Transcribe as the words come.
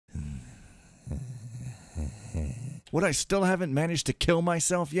What, I still haven't managed to kill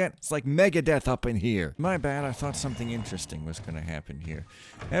myself yet? It's like Megadeth up in here. My bad, I thought something interesting was gonna happen here.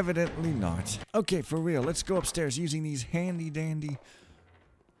 Evidently not. Okay, for real, let's go upstairs using these handy-dandy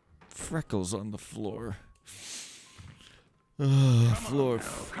freckles on the floor. Floor.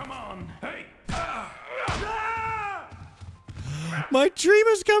 Come on. Hey. My dream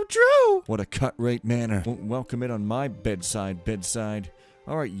has come true! What a cut-rate manner. Won't welcome it on my bedside.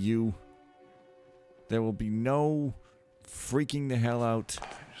 Alright, you. There will be no freaking the hell out.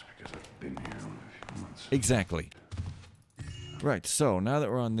 Just because I've been here only a few months. Exactly. Right, so now that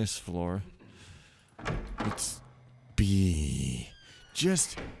we're on this floor, let's be.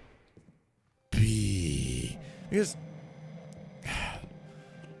 Just be.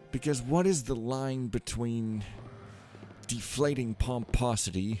 Because what is the line between deflating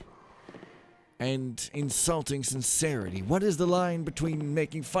pomposity and insulting sincerity? What is the line between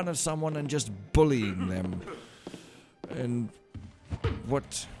making fun of someone and just bullying them? And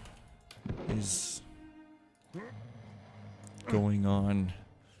what is going on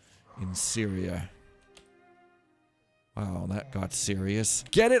in Syria? Wow, that got serious.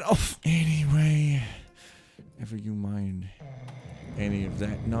 Get it off! Anyway, never you mind any of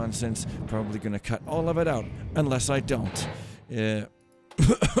that nonsense. Probably gonna cut all of it out, unless I don't.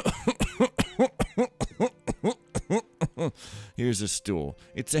 Here's a stool.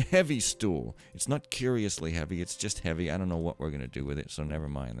 It's a heavy stool. It's not curiously heavy, it's just heavy. I don't know what we're gonna do with it, so never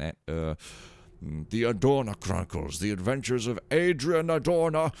mind that. The Adorna Chronicles, The Adventures of Adrian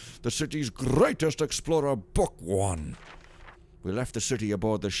Adorna, the city's greatest explorer, Book 1. We left the city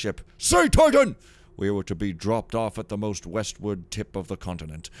aboard the ship Sea Titan! We were to be dropped off at the most westward tip of the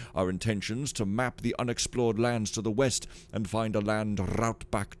continent. Our intentions to map the unexplored lands to the west and find a land route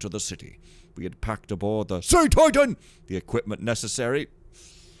back to the city. We had packed aboard the Sea Titan the equipment necessary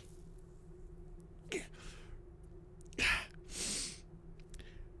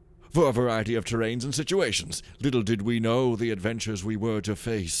for a variety of terrains and situations. Little did we know the adventures we were to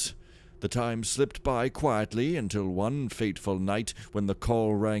face. The time slipped by quietly until one fateful night when the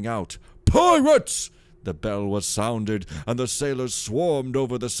call rang out. Pirates! The bell was sounded, and the sailors swarmed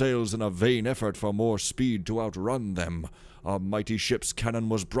over the sails in a vain effort for more speed to outrun them. Our mighty ship's cannon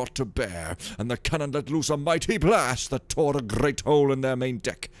was brought to bear, and the cannon let loose a mighty blast that tore a great hole in their main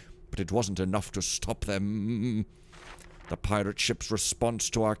deck. But it wasn't enough to stop them. The pirate ship's response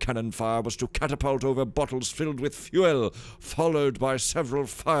to our cannon fire was to catapult over bottles filled with fuel, followed by several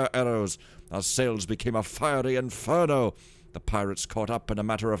fire arrows. Our sails became a fiery inferno. The pirates caught up in a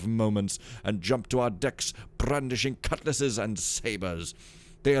matter of moments and jumped to our decks, brandishing cutlasses and sabers.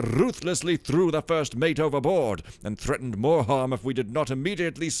 They ruthlessly threw the first mate overboard and threatened more harm if we did not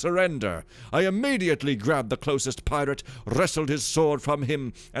immediately surrender. I immediately grabbed the closest pirate, wrestled his sword from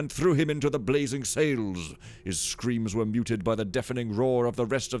him, and threw him into the blazing sails. His screams were muted by the deafening roar of the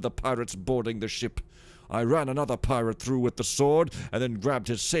rest of the pirates boarding the ship. I ran another pirate through with the sword, and then grabbed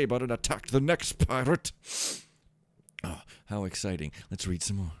his saber and attacked the next pirate. Oh, how exciting. Let's read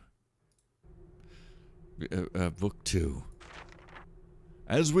some more. Book 2.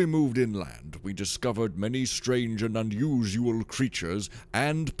 As we moved inland, we discovered many strange and unusual creatures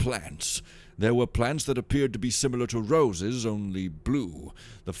and plants. There were plants that appeared to be similar to roses, only blue.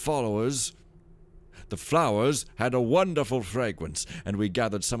 The flowers had a wonderful fragrance, and we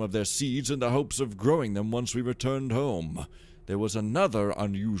gathered some of their seeds in the hopes of growing them once we returned home. There was another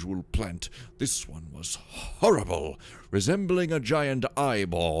unusual plant. This one was horrible. Resembling a giant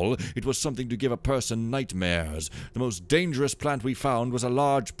eyeball, it was something to give a person nightmares. The most dangerous plant we found was a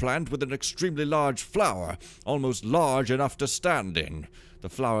large plant with an extremely large flower, almost large enough to stand in. The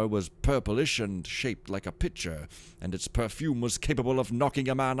flower was purplish and shaped like a pitcher, and its perfume was capable of knocking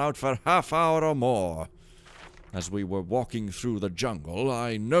a man out for half-hour or more. As we were walking through the jungle,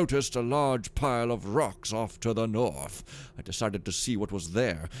 I noticed a large pile of rocks off to the north. I decided to see what was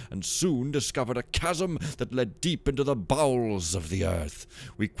there, and soon discovered a chasm that led deep into the bowels of the earth.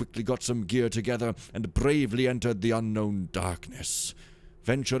 We quickly got some gear together and bravely entered the unknown darkness.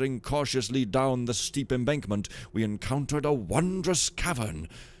 Venturing cautiously down the steep embankment, we encountered a wondrous cavern.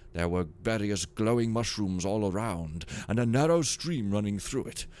 There were various glowing mushrooms all around, and a narrow stream running through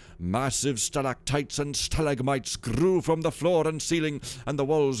it. Massive stalactites and stalagmites grew from the floor and ceiling, and the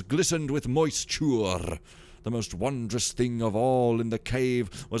walls glistened with moisture. The most wondrous thing of all in the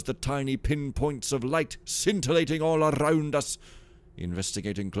cave was the tiny pinpoints of light scintillating all around us.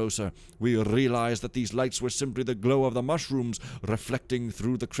 Investigating closer, we realized that these lights were simply the glow of the mushrooms reflecting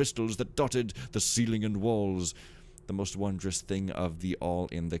through the crystals that dotted the ceiling and walls. The most wondrous thing of the all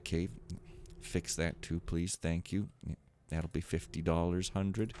in the cave. Fix that too, please. Thank you. That'll be $50,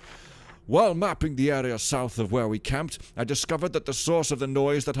 100. While mapping the area south of where we camped, I discovered that the source of the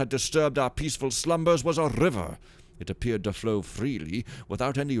noise that had disturbed our peaceful slumbers was a river. It appeared to flow freely,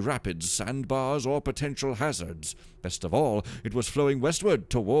 without any rapids, sandbars, or potential hazards. Best of all, it was flowing westward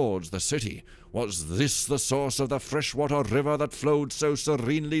towards the city. Was this the source of the freshwater river that flowed so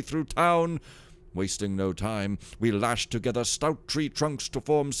serenely through town? Wasting no time, we lashed together stout tree trunks to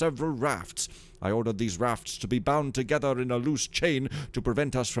form several rafts. I ordered these rafts to be bound together in a loose chain to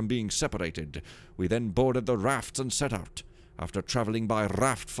prevent us from being separated. We then boarded the rafts and set out. After traveling by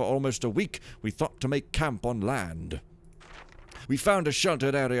raft for almost a week, we thought to make camp on land. We found a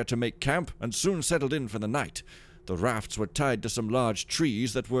sheltered area to make camp and soon settled in for the night. The rafts were tied to some large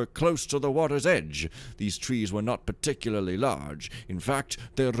trees that were close to the water's edge. These trees were not particularly large. In fact,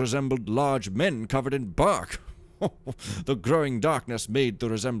 they resembled large men covered in bark. The growing darkness made the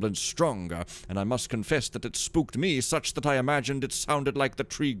resemblance stronger, and I must confess that it spooked me such that I imagined it sounded like the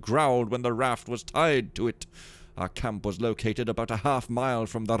tree growled when the raft was tied to it. Our camp was located about a half-mile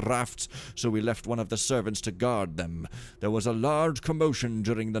from the rafts, so we left one of the servants to guard them. There was a large commotion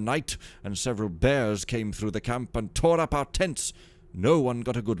during the night, and several bears came through the camp and tore up our tents. No one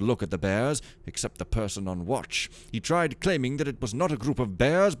got a good look at the bears, except the person on watch. He tried claiming that it was not a group of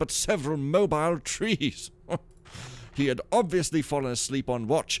bears, but several mobile trees. He had obviously fallen asleep on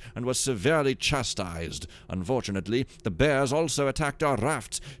watch and was severely chastised. Unfortunately, the bears also attacked our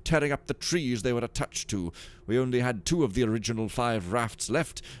rafts, tearing up the trees they were attached to. We only had 2 of the original 5 rafts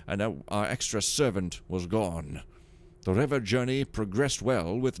left, and our extra servant was gone. The river journey progressed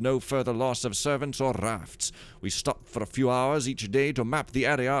well, with no further loss of servants or rafts. We stopped for a few hours each day to map the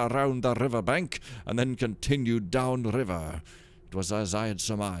area around the riverbank, and then continued downriver. It was as I had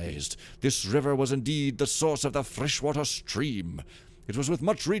surmised. This river was indeed the source of the freshwater stream. It was with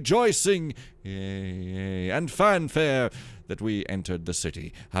much rejoicing and fanfare that we entered the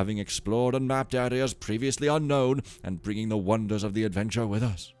city, having explored and mapped areas previously unknown and bringing the wonders of the adventure with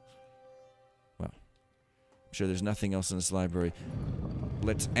us. Well, I'm sure there's nothing else in this library.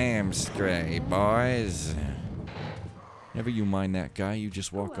 Let's stray, boys. Never you mind that guy, you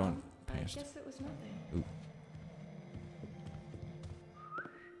just walk on past. I guess it was nothing. Ooh.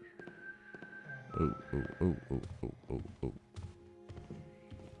 Oh.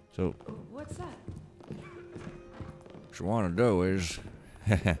 So, What's that? what you want to do is...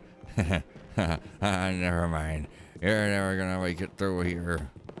 Never mind. You're never gonna make it through here.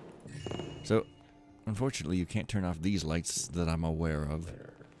 So, unfortunately, you can't turn off these lights that I'm aware of.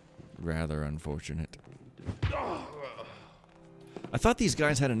 Rather unfortunate. I thought these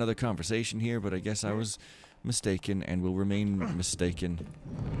guys had another conversation here, but I guess I was mistaken and will remain mistaken.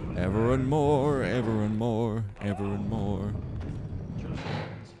 Ever and more, ever and more, ever and more.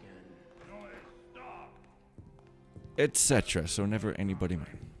 Etc. So never anybody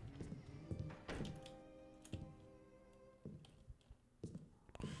mind.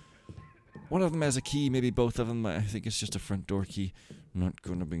 One of them has a key, maybe both of them. I think it's just a front door key. I'm not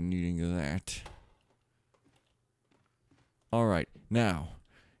going to be needing that. Alright, now,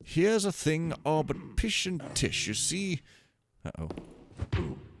 here's a thing all but pish and tish, you see? Uh-oh.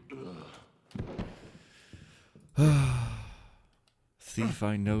 Thief,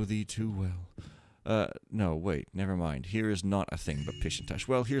 I know thee too well. No, wait, never mind. Here is not a thing but pish and tush.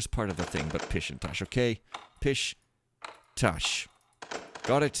 Well, here's part of the thing but pish and tush, okay? Pish, tush.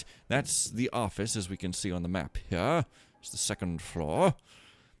 Got it? That's the office, as we can see on the map here. It's the 2nd floor.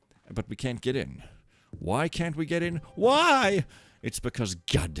 But we can't get in. Why can't we get in? Why? It's because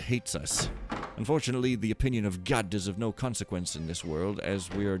God hates us. Unfortunately, the opinion of God is of no consequence in this world,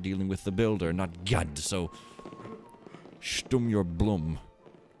 as we are dealing with the builder, not God, so... Stum your blum.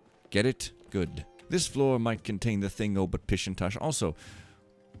 Get it? Good. This floor might contain the thing, oh, but pish and tush. Also,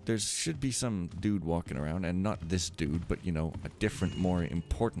 there should be some dude walking around, and not this dude, but, you know, a different, more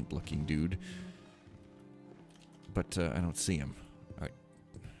important-looking dude. But, I don't see him. Alright.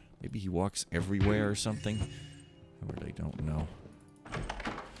 Maybe he walks everywhere or something? I really don't know.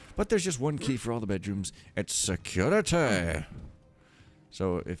 But there's just one key for all the bedrooms. It's security!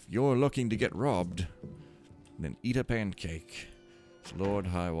 So, if you're looking to get robbed, then eat a pancake. It's Lord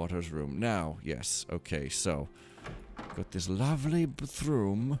Highwater's room. Now, yes, okay, so... got this lovely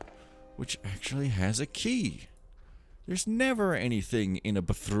bathroom, which actually has a key. There's never anything in a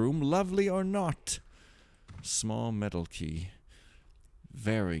bathroom, lovely or not. Small metal key.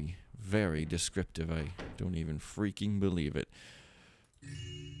 Very, very descriptive. I don't even freaking believe it.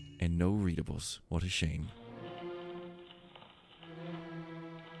 And no readables. What a shame.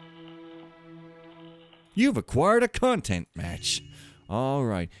 You've acquired a content match.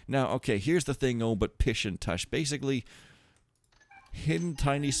 Alright. Now, okay, here's the thing, oh, but pish and tush. Basically, Hidden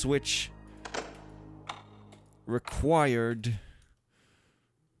tiny switch required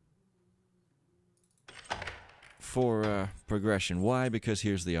for progression. Why? Because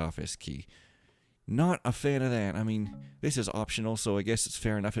here's the office key. Not a fan of that. I mean, this is optional, so I guess it's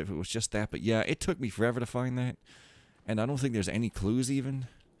fair enough if it was just that. But yeah, it took me forever to find that. And I don't think there's any clues even.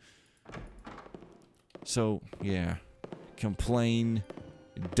 So, yeah. Complain.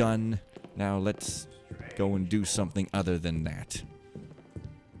 Done. Now let's go and do something other than that.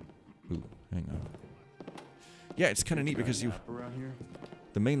 Ooh, hang on. Yeah, it's kind of neat because you...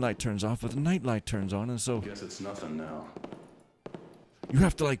 The main light turns off, but the night light turns on, and so... Guess it's nothing now. You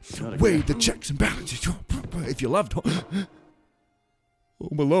have to, like, weigh the checks and balances. If you loved Home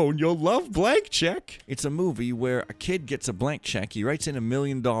Alone, you'll love Blank Check. It's a movie where a kid gets a blank check, he writes in $1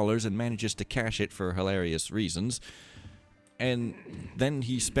 million and manages to cash it for hilarious reasons. And then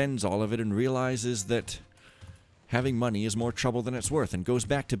he spends all of it and realizes that having money is more trouble than it's worth and goes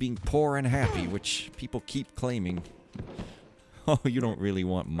back to being poor and happy, which people keep claiming. Oh, you don't really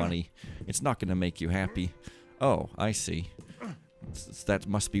want money. It's not going to make you happy. Oh, I see. That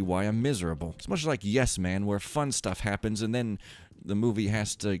must be why I'm miserable. It's much like Yes Man, where fun stuff happens and then the movie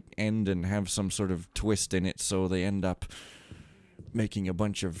has to end and have some sort of twist in it, so they end up making a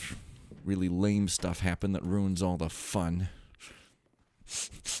bunch of really lame stuff happen that ruins all the fun.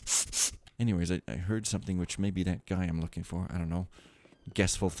 Anyways, I heard something which may be that guy I'm looking for. I don't know.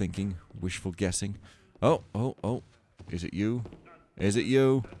 Guessful thinking. Wishful guessing. Oh. Is it you? Is it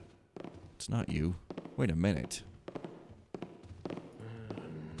you? It's not you. Wait a minute.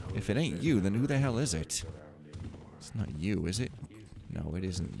 If it ain't you, then who the hell is it? It's not you, is it? No, it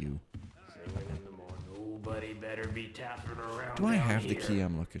isn't you. Do I have the key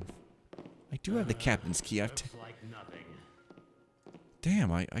I'm looking for? I do have the captain's key.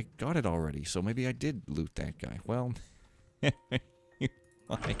 Damn, I got it already, so maybe I did loot that guy. Well,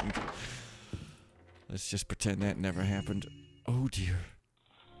 let's just pretend that never happened. Oh dear.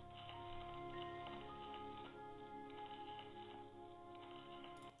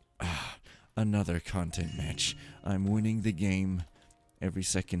 Ah, another content match. I'm winning the game every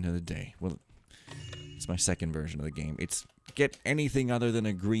second of the day. Well, it's my second version of the game. It's get anything other than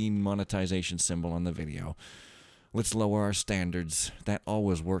a green monetization symbol on the video. Let's lower our standards. That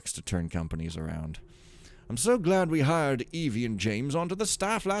always works to turn companies around. I'm so glad we hired Evie and James onto the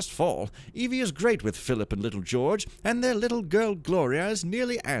staff last fall. Evie is great with Philip and little George, and their little girl Gloria is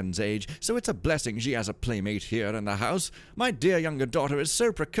nearly Anne's age, so it's a blessing she has a playmate here in the house. My dear younger daughter is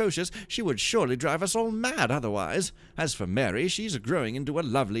so precocious, she would surely drive us all mad otherwise. As for Mary, she's growing into a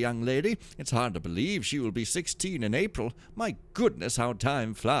lovely young lady. It's hard to believe she will be 16 in April. My goodness, how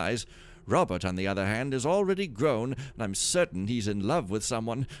time flies. Robert, on the other hand, is already grown, and I'm certain he's in love with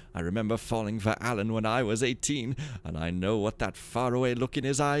someone. I remember falling for Alan when I was 18, and I know what that faraway look in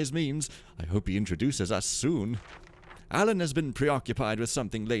his eyes means. I hope he introduces us soon. Alan has been preoccupied with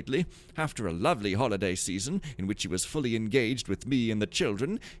something lately. After a lovely holiday season, in which he was fully engaged with me and the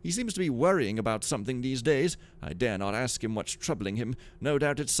children, he seems to be worrying about something these days. I dare not ask him what's troubling him. No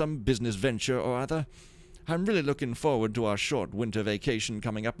doubt it's some business venture or other. I'm really looking forward to our short winter vacation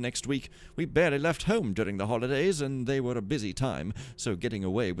coming up next week. We barely left home during the holidays, and they were a busy time, so getting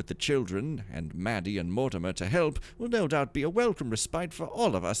away with the children, and Maddie and Mortimer to help, will no doubt be a welcome respite for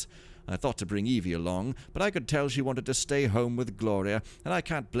all of us. I thought to bring Evie along, but I could tell she wanted to stay home with Gloria, and I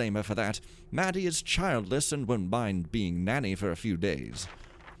can't blame her for that. Maddie is childless and won't mind being nanny for a few days.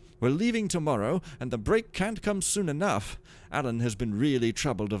 We're leaving tomorrow, and the break can't come soon enough. Alan has been really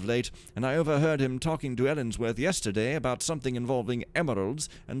troubled of late, and I overheard him talking to Ellensworth yesterday about something involving emeralds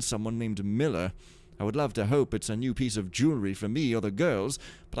and someone named Miller. I would love to hope it's a new piece of jewelry for me or the girls,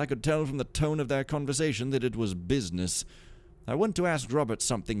 but I could tell from the tone of their conversation that it was business. I went to ask Robert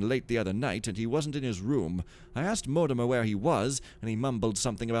something late the other night, and he wasn't in his room. I asked Mortimer where he was, and he mumbled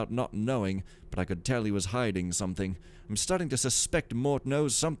something about not knowing, but I could tell he was hiding something. I'm starting to suspect Mort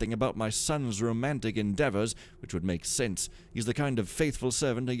knows something about my son's romantic endeavors, which would make sense. He's the kind of faithful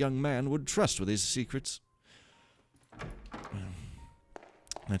servant a young man would trust with his secrets.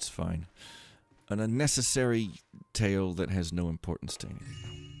 That's fine. An unnecessary tale that has no importance to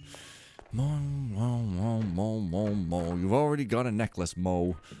anything. Mo. You've already got a necklace,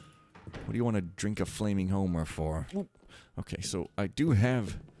 Mo. What do you want to drink a flaming Homer for? Okay, so I do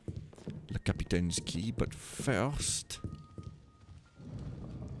have Le Capitain's key, but first...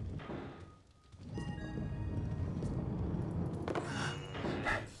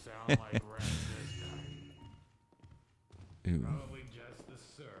 Ooh. Probably just the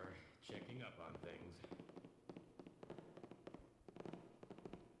sir checking up on things.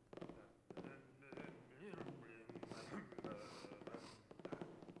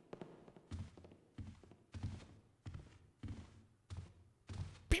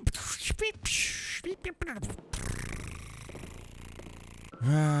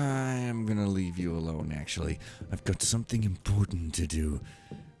 I am gonna leave you alone, actually. I've got something important to do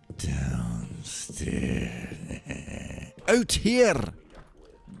downstairs. Out here!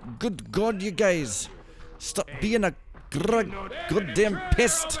 Good God, you guys! Stop being a goddamn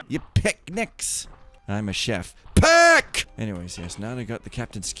pest, you picnics! I'm a chef. Pack! Anyways, yes, now I got the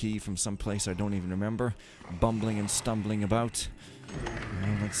captain's key from some place I don't even remember. Bumbling and stumbling about.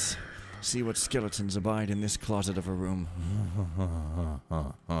 Well, let's see what skeletons abide in this closet of a room.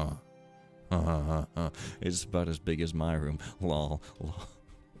 It's about as big as my room. Lol.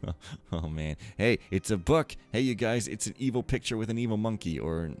 Oh man. Hey, it's a book. Hey you guys, it's an evil picture with an evil monkey,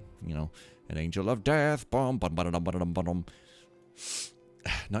 or, you know, an angel of death.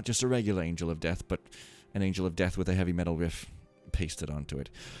 Not just a regular angel of death, but an angel of death with a heavy metal riff pasted onto it.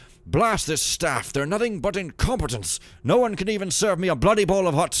 Blast this staff! They're nothing but incompetence! No one can even serve me a bloody bowl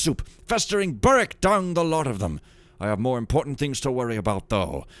of hot soup! Festering burrick down the lot of them! I have more important things to worry about,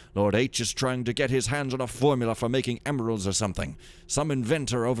 though. Lord H is trying to get his hands on a formula for making emeralds or something. Some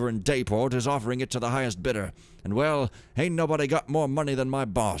inventor over in Dayport is offering it to the highest bidder. And well, ain't nobody got more money than my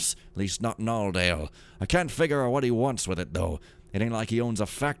boss. At least not in Aldale. I can't figure out what he wants with it, though. It ain't like he owns a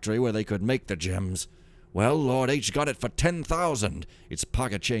factory where they could make the gems. Well, Lord H got it for 10,000. It's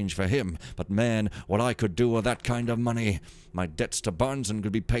pocket change for him, but man, what I could do with that kind of money. My debts to Barnson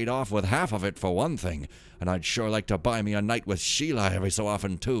could be paid off with half of it, for one thing, and I'd sure like to buy me a night with Sheila every so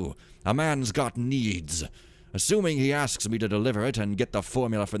often, too. A man's got needs. Assuming he asks me to deliver it and get the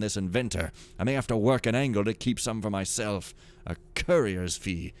formula from this inventor, I may have to work an angle to keep some for myself. A courier's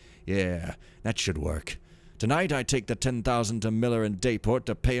fee. Yeah, that should work. Tonight I take the 10,000 to Miller in Dayport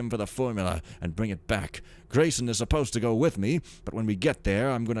to pay him for the formula and bring it back. Grayson is supposed to go with me, but when we get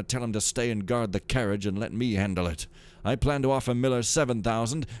there I'm going to tell him to stay and guard the carriage and let me handle it. I plan to offer Miller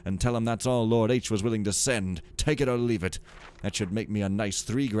 7,000 and tell him that's all Lord H was willing to send. Take it or leave it. That should make me a nice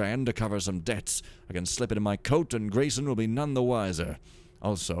 3 grand to cover some debts. I can slip it in my coat and Grayson will be none the wiser.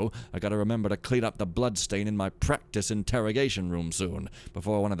 Also, I gotta remember to clean up the bloodstain in my practice interrogation room soon,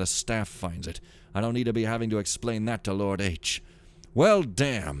 before one of the staff finds it. I don't need to be having to explain that to Lord H. Well,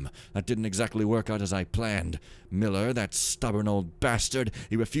 damn, that didn't exactly work out as I planned. Miller, that stubborn old bastard,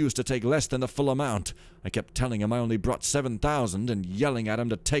 he refused to take less than the full amount. I kept telling him I only brought 7,000 and yelling at him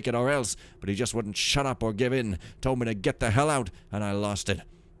to take it or else, but he just wouldn't shut up or give in, told me to get the hell out, and I lost it.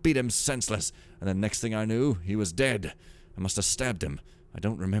 Beat him senseless, and the next thing I knew, he was dead. I must have stabbed him. I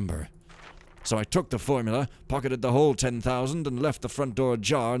don't remember. So I took the formula, pocketed the whole 10,000, and left the front door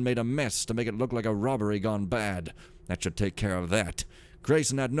ajar and made a mess to make it look like a robbery gone bad. That should take care of that.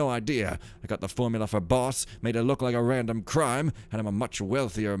 Grayson had no idea. I got the formula for boss, made it look like a random crime, and I'm a much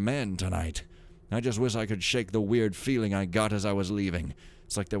wealthier man tonight. I just wish I could shake the weird feeling I got as I was leaving.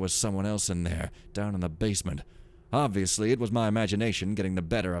 It's like there was someone else in there, down in the basement. Obviously, it was my imagination getting the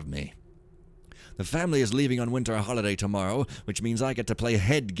better of me. The family is leaving on winter holiday tomorrow, which means I get to play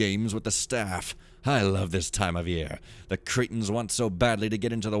head games with the staff. I love this time of year. The cretins want so badly to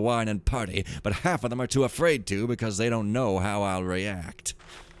get into the wine and party, but half of them are too afraid to because they don't know how I'll react.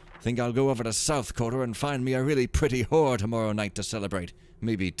 Think I'll go over to South Quarter and find me a really pretty whore tomorrow night to celebrate.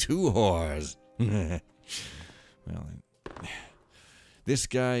 Maybe 2 whores. Well, this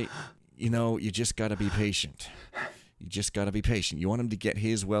guy, you know, you just gotta be patient. You just gotta be patient. You want him to get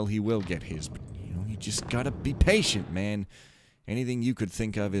his, well, he will get his. But, you know, you just gotta be patient, man. Anything you could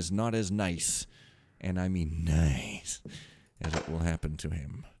think of is not as nice, and I mean nice, as it will happen to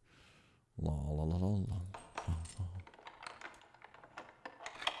him. La la la la la.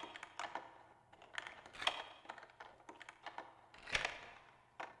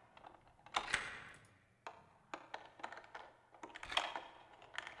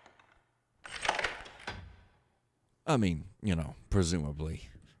 I mean, you know, presumably.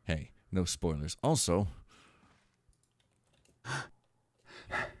 Hey, no spoilers. Also,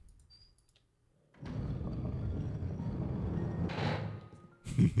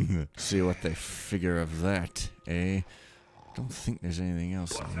 see what they figure of that, eh? Don't think there's anything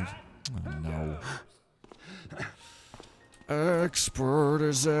else in it. Oh, no. Expert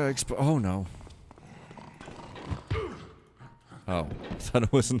is expert. Oh, no. Oh, I thought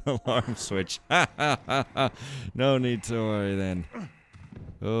it was an alarm switch. No need to worry then.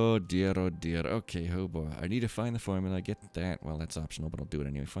 Oh dear, oh dear. Okay, oh boy. I need to find the formula, get that. Well, that's optional, but I'll do it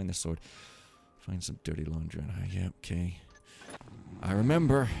anyway. Find the sword. Find some dirty laundry on her. Yeah, okay. I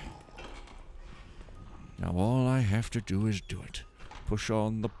remember. Now all I have to do is do it. Push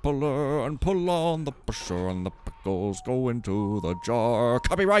on the puller and pull on the pusher and the pickles go into the jar.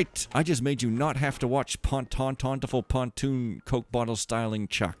 Copyright! I just made you not have to watch Pontoontiful Pontoon Coke Bottle Styling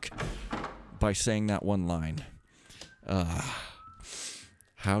Chuck. by saying that one line.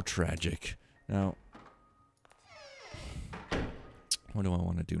 How tragic. Now, what do I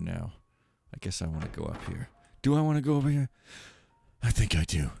want to do now? I guess I want to go up here. Do I want to go over here? I think I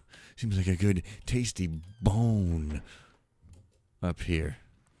do. Seems like a good, tasty bone up here.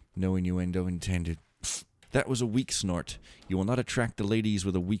 No innuendo intended. That was a weak snort. You will not attract the ladies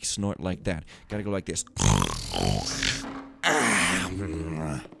with a weak snort like that. Gotta go like this.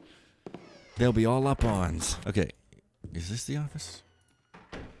 They'll be all up ons. Okay. Is this the office?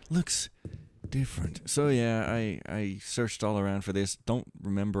 Looks different. So yeah, I searched all around for this. Don't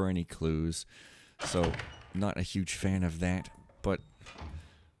remember any clues. So, not a huge fan of that. But,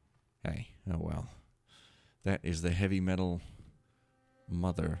 hey, oh well. That is the heavy metal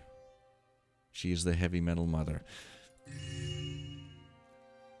mother. She is the heavy metal mother.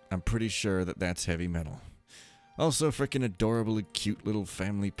 I'm pretty sure that that's heavy metal. Also, frickin' adorable and cute little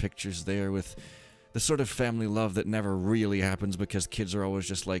family pictures there with the sort of family love that never really happens because kids are always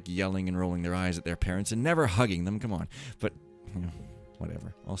just like yelling and rolling their eyes at their parents and never hugging them. Come on. But, you know,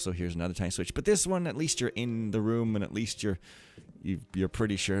 whatever. Also, here's another tiny switch. But this one, at least you're in the room and at least you're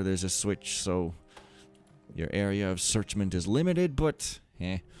pretty sure there's a switch, so your area of searchment is limited, but,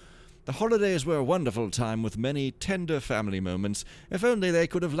 The holidays were a wonderful time with many tender family moments. If only they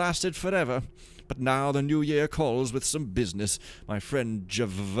could have lasted forever. But now the new year calls with some business. My friend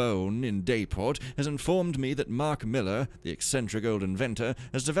Javone in Dayport has informed me that Mark Miller, the eccentric old inventor,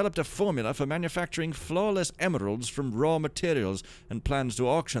 has developed a formula for manufacturing flawless emeralds from raw materials and plans to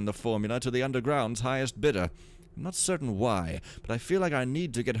auction the formula to the underground's highest bidder. I'm not certain why, but I feel like I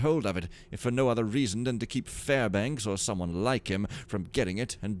need to get hold of it, if for no other reason than to keep Fairbanks, or someone like him, from getting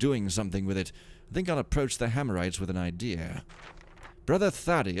it and doing something with it. I think I'll approach the Hammerites with an idea. Brother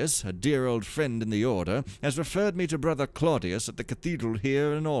Thaddeus, a dear old friend in the Order, has referred me to Brother Claudius at the cathedral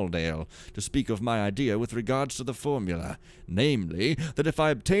here in Aldale, to speak of my idea with regards to the formula, namely, that if I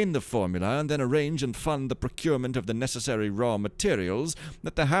obtain the formula and then arrange and fund the procurement of the necessary raw materials,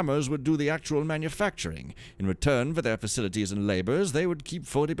 that the Hammers would do the actual manufacturing. In return for their facilities and labors, they would keep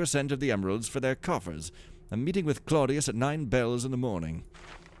 40% of the emeralds for their coffers. I'm meeting with Claudius at 9 bells in the morning.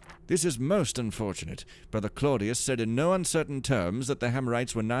 This is most unfortunate. Brother Claudius said in no uncertain terms that the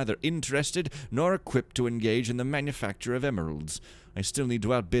Hammerites were neither interested nor equipped to engage in the manufacture of emeralds. I still need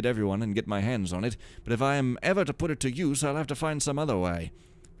to outbid everyone and get my hands on it, but if I am ever to put it to use, I'll have to find some other way.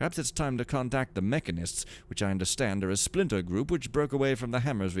 Perhaps it's time to contact the Mechanists, which I understand are a splinter group which broke away from the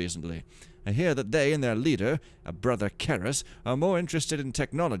Hammers recently. I hear that they and their leader, a Brother Karras, are more interested in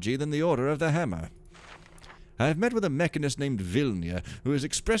technology than the Order of the Hammer. I have met with a mechanist named Vilnia, who has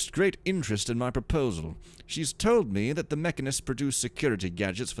expressed great interest in my proposal. She's told me that the mechanists produce security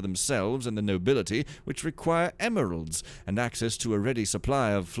gadgets for themselves and the nobility which require emeralds, and access to a ready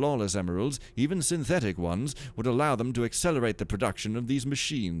supply of flawless emeralds, even synthetic ones, would allow them to accelerate the production of these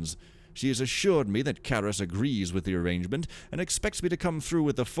machines. She has assured me that Karras agrees with the arrangement and expects me to come through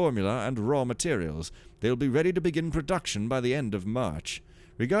with the formula and raw materials. They'll be ready to begin production by the end of March.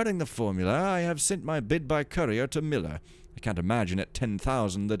 Regarding the formula, I have sent my bid by courier to Miller. I can't imagine at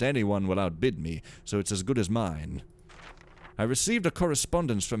 10,000 that anyone will outbid me, so it's as good as mine. I received a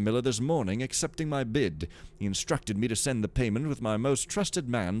correspondence from Miller this morning accepting my bid. He instructed me to send the payment with my most trusted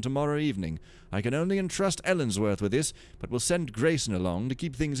man tomorrow evening. I can only entrust Ellensworth with this, but will send Grayson along to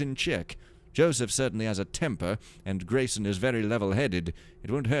keep things in check. Joseph certainly has a temper, and Grayson is very level-headed. It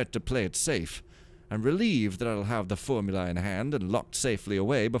won't hurt to play it safe. I'm relieved that I'll have the formula in hand and locked safely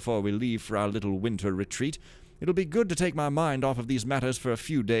away before we leave for our little winter retreat. It'll be good to take my mind off of these matters for a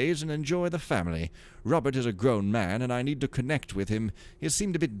few days and enjoy the family. Robert is a grown man, and I need to connect with him. He has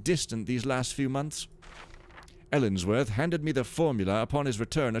seemed a bit distant these last few months. Ellensworth handed me the formula upon his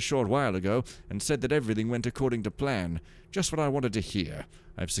return a short while ago and said that everything went according to plan. Just what I wanted to hear.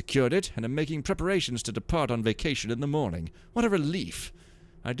 I've secured it and am making preparations to depart on vacation in the morning. What a relief!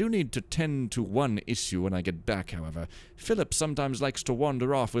 I do need to tend to one issue when I get back, however. Philip sometimes likes to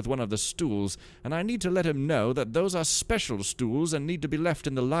wander off with one of the stools, and I need to let him know that those are special stools and need to be left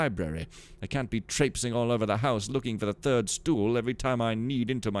in the library. I can't be traipsing all over the house looking for the third stool every time I need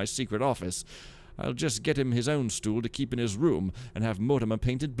into my secret office. I'll just get him his own stool to keep in his room and have Mortimer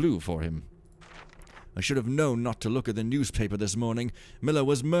painted blue for him. I should have known not to look at the newspaper this morning. Miller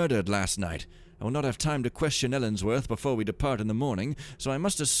was murdered last night. I will not have time to question Ellensworth before we depart in the morning, so I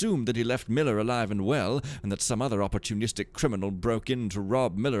must assume that he left Miller alive and well, and that some other opportunistic criminal broke in to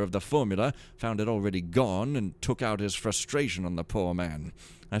rob Miller of the formula, found it already gone, and took out his frustration on the poor man.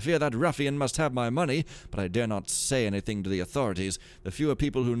 I fear that ruffian must have my money, but I dare not say anything to the authorities. The fewer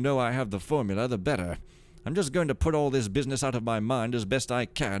people who know I have the formula, the better. I'm just going to put all this business out of my mind as best I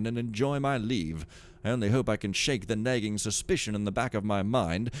can and enjoy my leave. I only hope I can shake the nagging suspicion in the back of my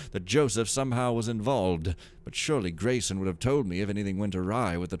mind that Joseph somehow was involved. But surely Grayson would have told me if anything went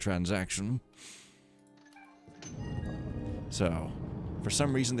awry with the transaction. So, for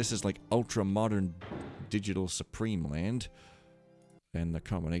some reason this is like ultra-modern digital Supreme Land. And the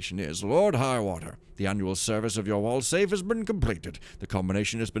combination is, Lord Highwater, the annual service of your wall safe has been completed. The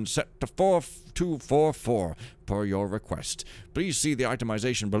combination has been set to 4244 per your request. Please see the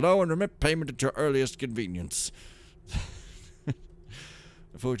itemization below and remit payment at your earliest convenience.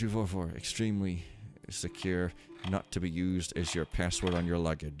 4244, extremely secure, not to be used as your password on your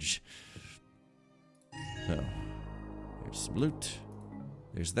luggage. So, there's some loot.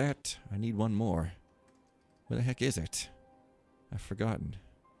 There's that. I need one more. Where the heck is it? I've forgotten.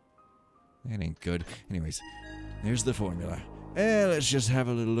 That ain't good. Anyways, there's the formula. Let's just have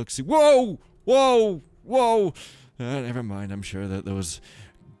a little look-see. Whoa! Whoa! Whoa! Never mind. I'm sure that those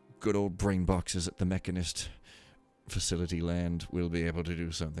good old brain boxes at the Mechanist facility land will be able to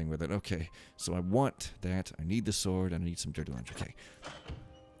do something with it. Okay, so I want that. I need the sword, and I need some dirty lunch. Okay.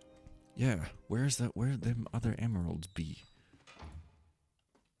 Yeah, where'd them other emeralds be?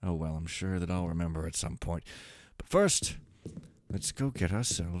 Oh, well, I'm sure that I'll remember at some point. But first, let's go get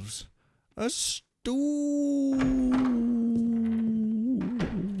ourselves a stool.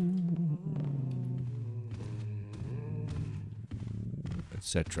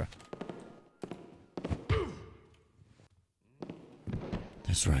 Etc.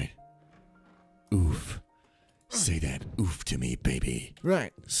 That's right. Oof. Say that oof to me, baby.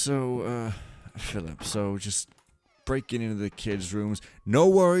 Right, so, Philip, so just breaking into the kids' rooms. No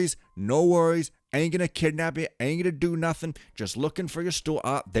worries, no worries. Ain't gonna kidnap you, ain't gonna do nothing. Just looking for your stool.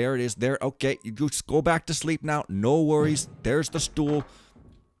 Ah, there it is, there. Okay, you just go back to sleep now. No worries, there's the stool.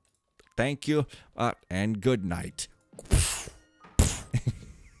 Thank you, and good night.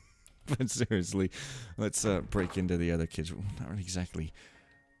 But seriously, let's break into the other kids' room. Not exactly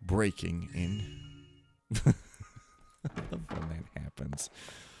breaking in. I love when that happens.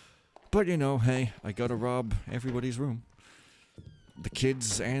 But you know, hey, I gotta rob everybody's room. The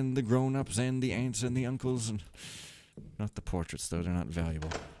kids and the grown-ups and the aunts and the uncles and... Not the portraits, though. They're not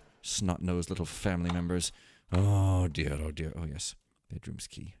valuable. Snot-nosed little family members. Oh, dear, oh, dear. Oh, yes. Bedroom's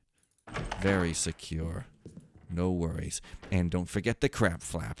key. Very secure. No worries. And don't forget the crab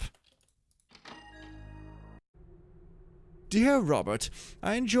flap. Dear Robert,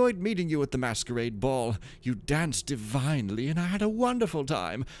 I enjoyed meeting you at the masquerade ball. You danced divinely, and I had a wonderful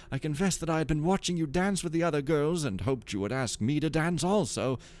time. I confess that I had been watching you dance with the other girls and hoped you would ask me to dance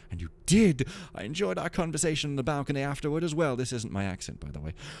also. And you did. I enjoyed our conversation on the balcony afterward as well. This isn't my accent, by the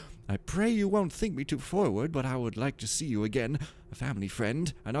way. I pray you won't think me too forward, but I would like to see you again. A family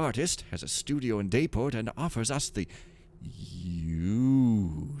friend, an artist, has a studio in Dayport and offers us the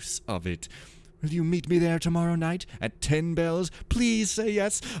use of it. Will you meet me there tomorrow night at 10 bells? Please say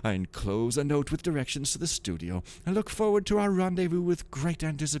yes. I enclose a note with directions to the studio. I look forward to our rendezvous with great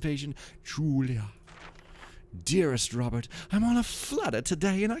anticipation. Julia. Dearest Robert, I'm on a flutter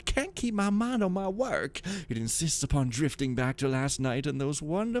today, and I can't keep my mind on my work. It insists upon drifting back to last night and those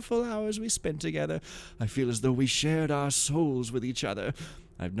wonderful hours we spent together. I feel as though we shared our souls with each other.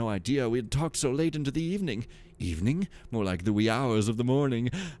 I've no idea we had talked so late into the evening. Evening? More like the wee hours of the morning.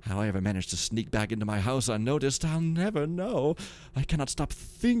 How I ever managed to sneak back into my house unnoticed, I'll never know. I cannot stop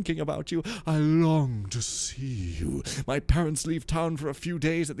thinking about you. I long to see you. My parents leave town for a few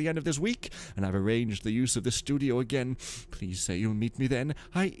days at the end of this week, and I've arranged the use of the studio again. Please say you'll meet me then.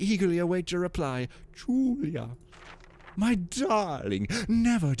 I eagerly await your reply. Julia. My darling,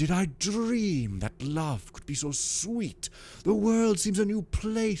 never did I dream that love could be so sweet. The world seems a new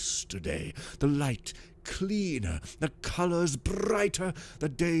place today. The light cleaner, the colors brighter, the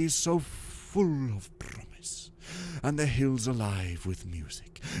days so full of promise, and the hills alive with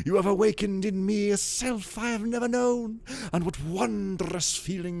music. You have awakened in me a self I have never known, and what wondrous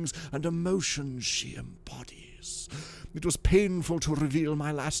feelings and emotions she embodies. It was painful to reveal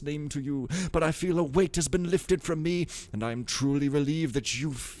my last name to you, but I feel a weight has been lifted from me, and I am truly relieved that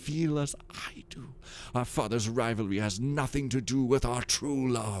you feel as I do. Our father's rivalry has nothing to do with our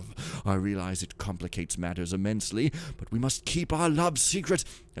true love. I realize it complicates matters immensely, but we must keep our love secret,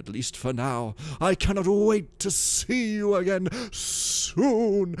 at least for now. I cannot wait to see you again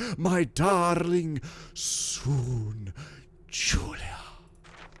soon, my darling, soon, Julia.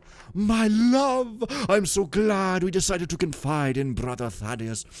 My love! I'm so glad we decided to confide in Brother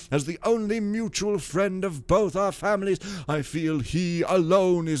Thaddeus. As the only mutual friend of both our families, I feel he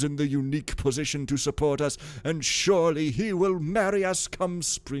alone is in the unique position to support us, and surely he will marry us come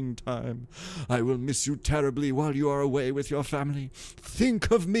springtime. I will miss you terribly while you are away with your family.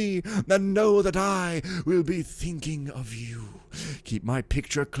 Think of me, and know that I will be thinking of you. Keep my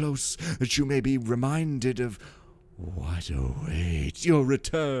picture close, that you may be reminded of what awaits your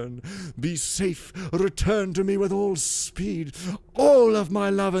return. Be safe. Return to me with all speed. All of my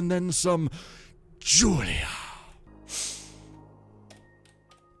love and then some. Julia.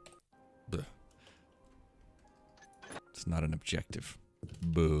 Bleh. It's not an objective.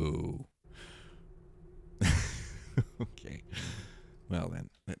 Boo. Okay. Well then,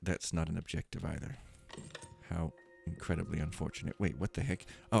 that's not an objective either. How incredibly unfortunate. Wait, what the heck?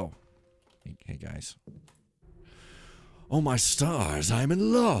 Oh. Hey guys. Oh, my stars, I'm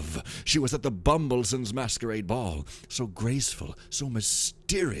in love. She was at the Bumblesons' masquerade ball. So graceful, so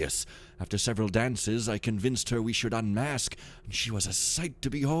mysterious. After several dances, I convinced her we should unmask, and she was a sight to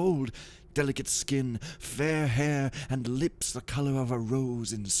behold. Delicate skin, fair hair, and lips the color of a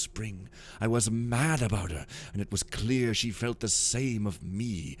rose in spring. I was mad about her, and it was clear she felt the same of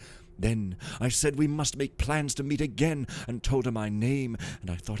me. Then I said we must make plans to meet again, and told her my name,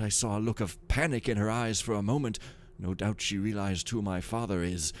 and I thought I saw a look of panic in her eyes for a moment. No doubt she realized who my father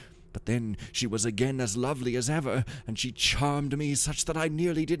is. But then she was again as lovely as ever, and she charmed me such that I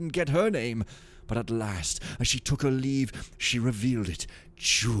nearly didn't get her name. But at last, as she took her leave, she revealed it,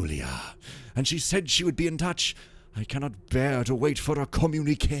 Julia. And she said she would be in touch. I cannot bear to wait for a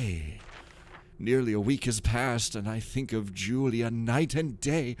communique. Nearly a week has passed, and I think of Julia night and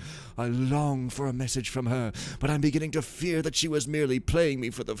day. I long for a message from her, but I'm beginning to fear that she was merely playing me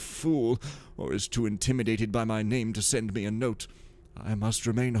for the fool, or is too intimidated by my name to send me a note. I must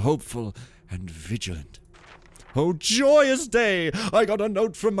remain hopeful and vigilant. Oh, joyous day! I got a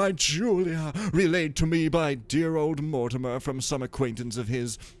note from my Julia, relayed to me by dear old Mortimer from some acquaintance of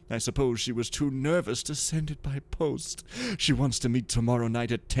his. I suppose she was too nervous to send it by post. She wants to meet tomorrow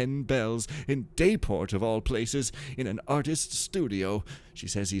night at 10 bells, in Dayport of all places, in an artist's studio. She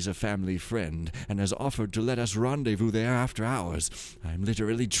says he's a family friend, and has offered to let us rendezvous there after hours. I'm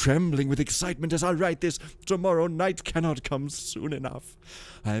literally trembling with excitement as I write this. Tomorrow night cannot come soon enough.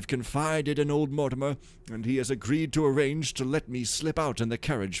 I have confided in old Mortimer, and he has agreed to arrange to let me slip out in the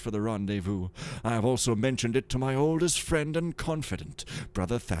carriage for the rendezvous. I have also mentioned it to my oldest friend and confidant,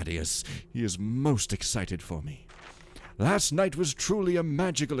 Brother Thaddeus. He is most excited for me. Last night was truly a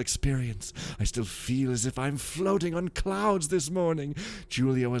magical experience. I still feel as if I'm floating on clouds this morning.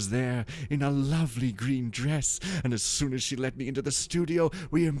 Julia was there in a lovely green dress, and as soon as she let me into the studio,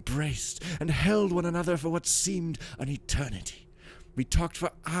 we embraced and held one another for what seemed an eternity. We talked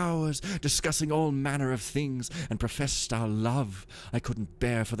for hours, discussing all manner of things, and professed our love. I couldn't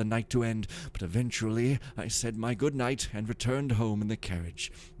bear for the night to end, but eventually I said my good night and returned home in the carriage.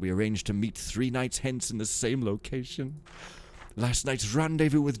 We arranged to meet 3 nights hence in the same location. Last night's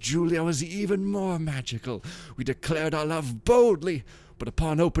rendezvous with Julia was even more magical. We declared our love boldly, but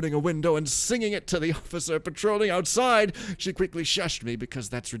upon opening a window and singing it to the officer patrolling outside, she quickly shushed me because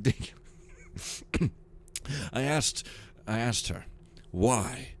that's ridiculous. I asked her,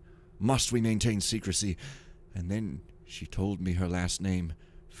 why must we maintain secrecy? And then she told me her last name,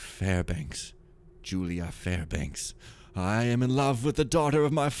 Fairbanks. Julia Fairbanks. I am in love with the daughter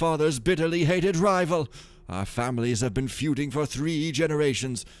of my father's bitterly hated rival. Our families have been feuding for 3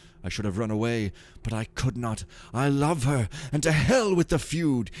 generations. I should have run away, but I could not. I love her, and to hell with the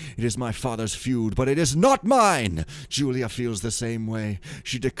feud. It is my father's feud, but it is not mine. Julia feels the same way.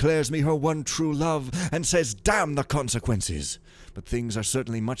 She declares me her one true love, and says damn the consequences. But things are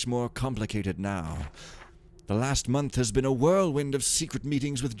certainly much more complicated now. The last month has been a whirlwind of secret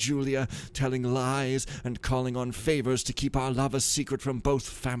meetings with Julia, telling lies and calling on favors to keep our love a secret from both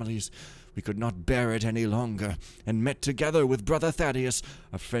families. We could not bear it any longer, and met together with Brother Thaddeus,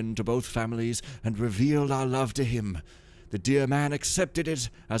 a friend to both families, and revealed our love to him. The dear man accepted it,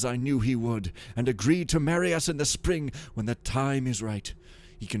 as I knew he would, and agreed to marry us in the spring when the time is right.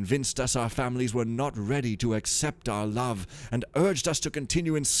 He convinced us our families were not ready to accept our love, and urged us to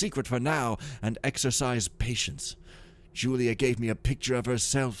continue in secret for now, and exercise patience. Julia gave me a picture of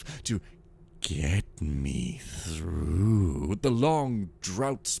herself to get me through the long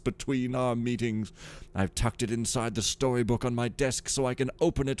droughts between our meetings. I've tucked it inside the storybook on my desk so I can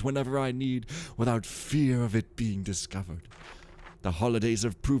open it whenever I need, without fear of it being discovered. The holidays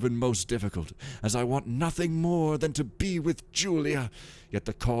have proven most difficult, as I want nothing more than to be with Julia. Yet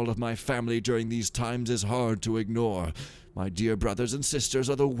the call of my family during these times is hard to ignore. My dear brothers and sisters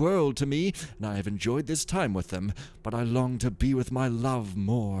are the world to me, and I have enjoyed this time with them, but I long to be with my love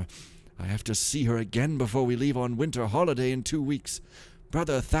more. I have to see her again before we leave on winter holiday in 2 weeks.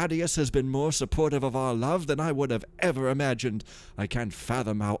 Brother Thaddeus has been more supportive of our love than I would have ever imagined. I can't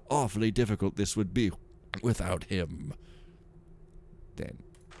fathom how awfully difficult this would be without him. Then,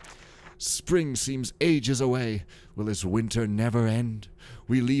 spring seems ages away. Will this winter never end?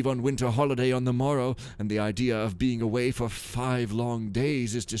 We leave on winter holiday on the morrow, and the idea of being away for 5 long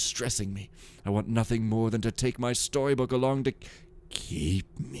days is distressing me. I want nothing more than to take my storybook along to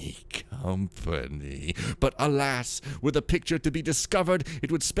keep me company. But alas, were the picture to be discovered,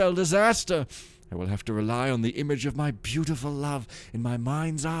 it would spell disaster. I will have to rely on the image of my beautiful love in my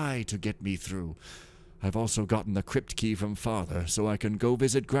mind's eye to get me through. I've also gotten the crypt key from Father, so I can go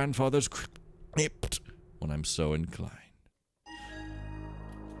visit Grandfather's crypt when I'm so inclined.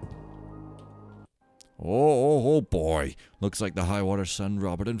 Oh boy. Looks like the Highwater son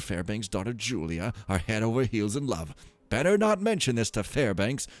Robert and Fairbanks' daughter Julia are head over heels in love. Better not mention this to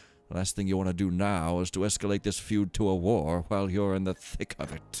Fairbanks. The last thing you want to do now is to escalate this feud to a war while you're in the thick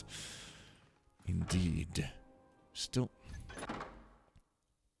of it. Indeed. Still...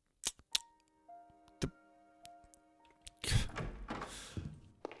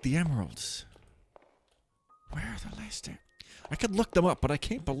 The emeralds. Where are the last... I could look them up, but I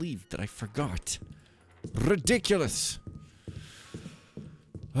can't believe that I forgot. Ridiculous!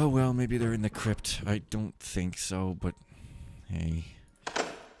 Oh well, maybe they're in the crypt. I don't think so, but... Hey...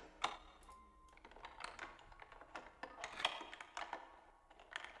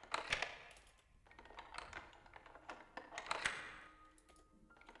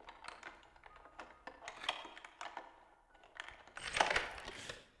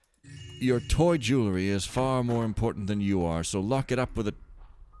 Your toy jewelry is far more important than you are, so lock it up with a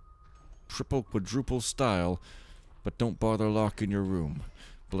triple, quadruple style, but don't bother locking your room.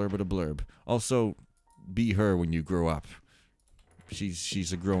 Blurb-a-blurb. Also, be her when you grow up.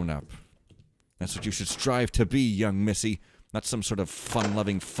 She's a grown-up. That's what you should strive to be, young missy. Not some sort of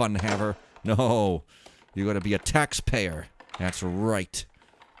fun-loving fun-haver. No, you gotta be a taxpayer. That's right.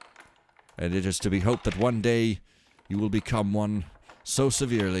 And it is to be hoped that one day you will become one so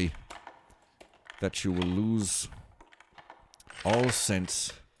severely that you will lose all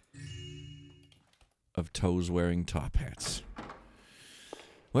sense of toes wearing top hats.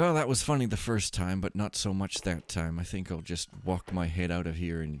 Well, that was funny the first time, but not so much that time. I think I'll just walk my head out of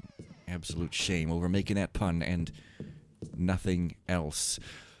here in absolute shame over making that pun and nothing else.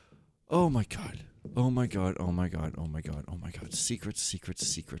 Oh my god. Oh my god, oh my god, oh my god, oh my god. Secrets, secrets,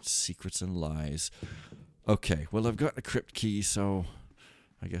 secrets, secrets and lies. Okay, well I've got the crypt key, so...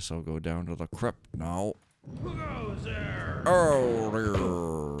 I guess I'll go down to the crypt now. Who goes there?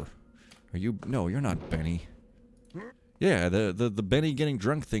 Oh, are you? No, you're not Benny. Yeah, the Benny getting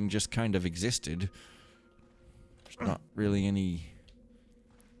drunk thing just kind of existed. There's not really any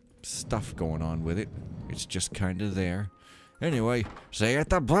stuff going on with it. It's just kind of there. Anyway, say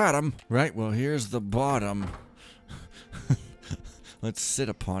at the bottom. Right, well, here's the bottom. Let's sit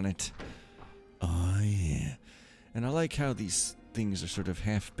upon it. Oh, yeah. And I like how these things are sort of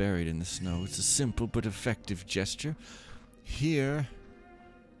half buried in the snow. It's a simple but effective gesture. Here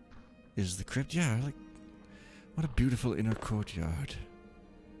is the crypt. Yeah, like, what a beautiful inner courtyard.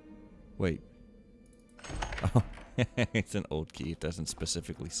 Wait. Oh, it's an old key. It doesn't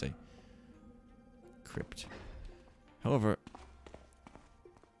specifically say crypt. However,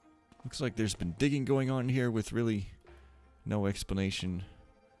 looks like there's been digging going on here with really no explanation.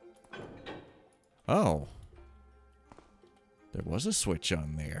 Oh. There was a switch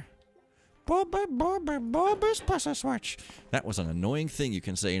on there. Bobby's press a switch. That was an annoying thing you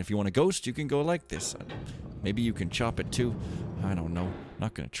can say, and if you want a ghost, you can go like this. Maybe you can chop it too. I don't know.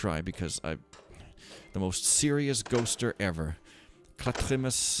 Not gonna try because I'm the most serious ghoster ever.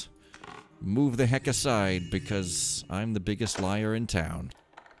 Clatrimus, move the heck aside because I'm the biggest liar in town.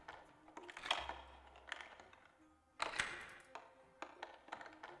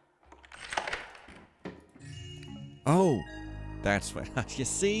 Oh! That's what, you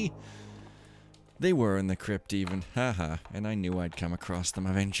see? They were in the crypt even, haha, and I knew I'd come across them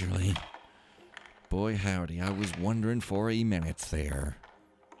eventually. Boy howdy, I was wondering for a minute there.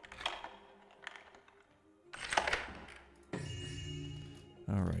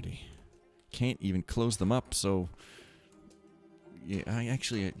 Alrighty. Can't even close them up, so... Yeah,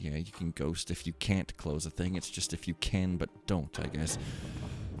 yeah, you can ghost if you can't close a thing, it's just if you can but don't, I guess.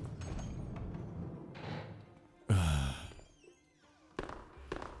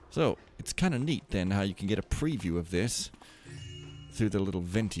 So, it's kind of neat then how you can get a preview of this through the little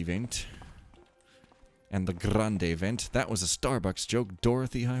venty vent. and the Grande event. That was a Starbucks joke.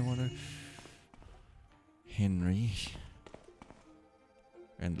 Dorothy Highwater. Henry.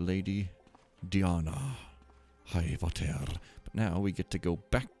 And Lady Diana Highwater. But now we get to go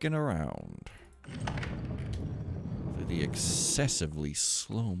back and around. For the excessively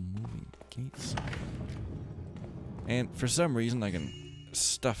slow-moving gates. And for some reason, I can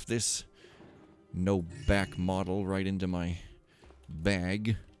stuff this no back model right into my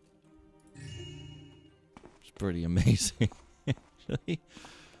bag. It's pretty amazing, actually.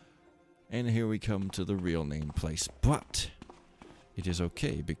 And here we come to the real name place. But it is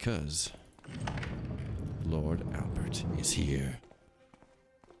okay because Lord Albert is here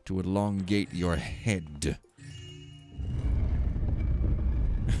to elongate your head.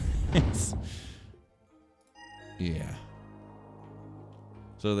 Yeah.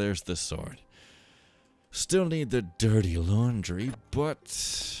 So there's the sword. Still need the dirty laundry,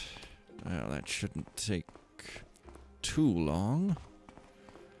 but well, that shouldn't take too long.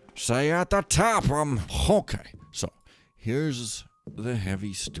 Say at the top, okay. So here's the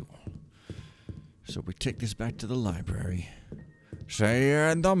heavy stool. So we take this back to the library.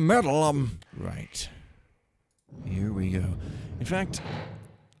 Say in the middle, right. Here we go. In fact,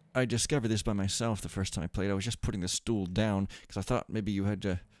 I discovered this by myself the first time I played. I was just putting the stool down because I thought maybe you had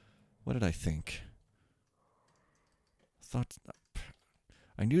to. What did I think?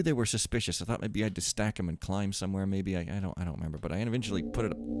 I knew they were suspicious. I thought maybe I had to stack them and climb somewhere. Maybe I don't remember. But I eventually put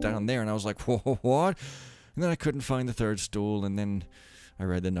it down there, and I was like, whoa, what? And then I couldn't find the third stool, and then I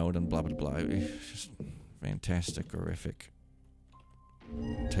read the note and blah blah blah. It's just fantastic, horrific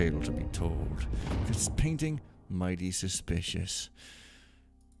tale to be told. This painting, mighty suspicious.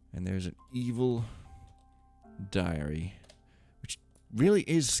 And there's an evil diary, which really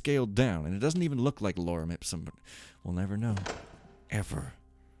is scaled down, and it doesn't even look like Lorem Ipsum, but we'll never know. Ever.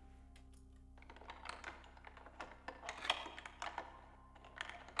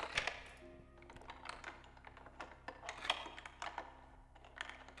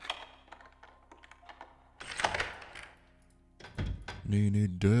 Needy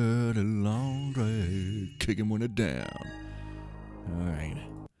dirty laundry, kick him when it's down. Alright.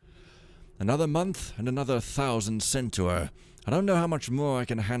 Another month and another 1,000 sent to her. I don't know how much more I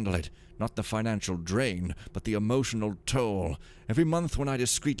can handle it. Not the financial drain, but the emotional toll. Every month when I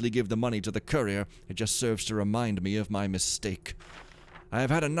discreetly give the money to the courier, it just serves to remind me of my mistake. I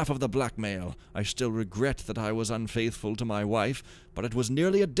have had enough of the blackmail. I still regret that I was unfaithful to my wife, but it was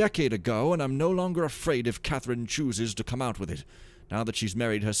nearly a decade ago, and I'm no longer afraid if Catherine chooses to come out with it. Now that she's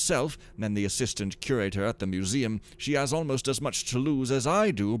married herself, and the assistant curator at the museum, she has almost as much to lose as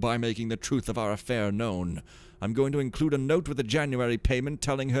I do by making the truth of our affair known. I'm going to include a note with the January payment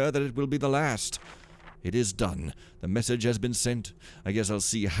telling her that it will be the last. It is done. The message has been sent. I guess I'll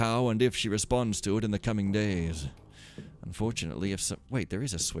see how and if she responds to it in the coming days. Unfortunately, if wait, there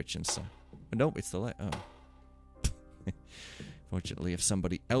is a switch in some... Nope, it's the light. Oh. Fortunately, if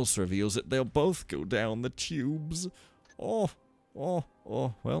somebody else reveals it, they'll both go down the tubes. Oh, well.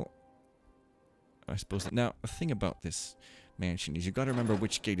 I suppose that... Now, the thing about this mansion is you gotta remember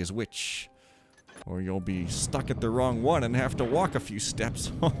which gate is which. Or you'll be stuck at the wrong one and have to walk a few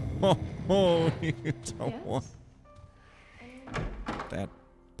steps. You don't want that,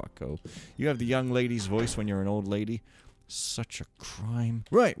 bucko. You have the young lady's voice when you're an old lady. Such a crime.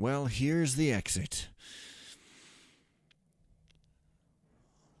 Right, well, here's the exit.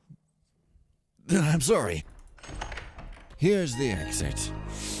 I'm sorry. Here's the exit.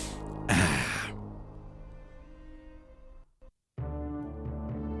 Ah.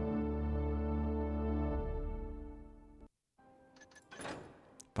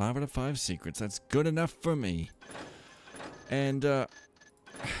 5 out of 5 secrets. That's good enough for me. And, I'm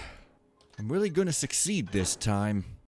really gonna succeed this time.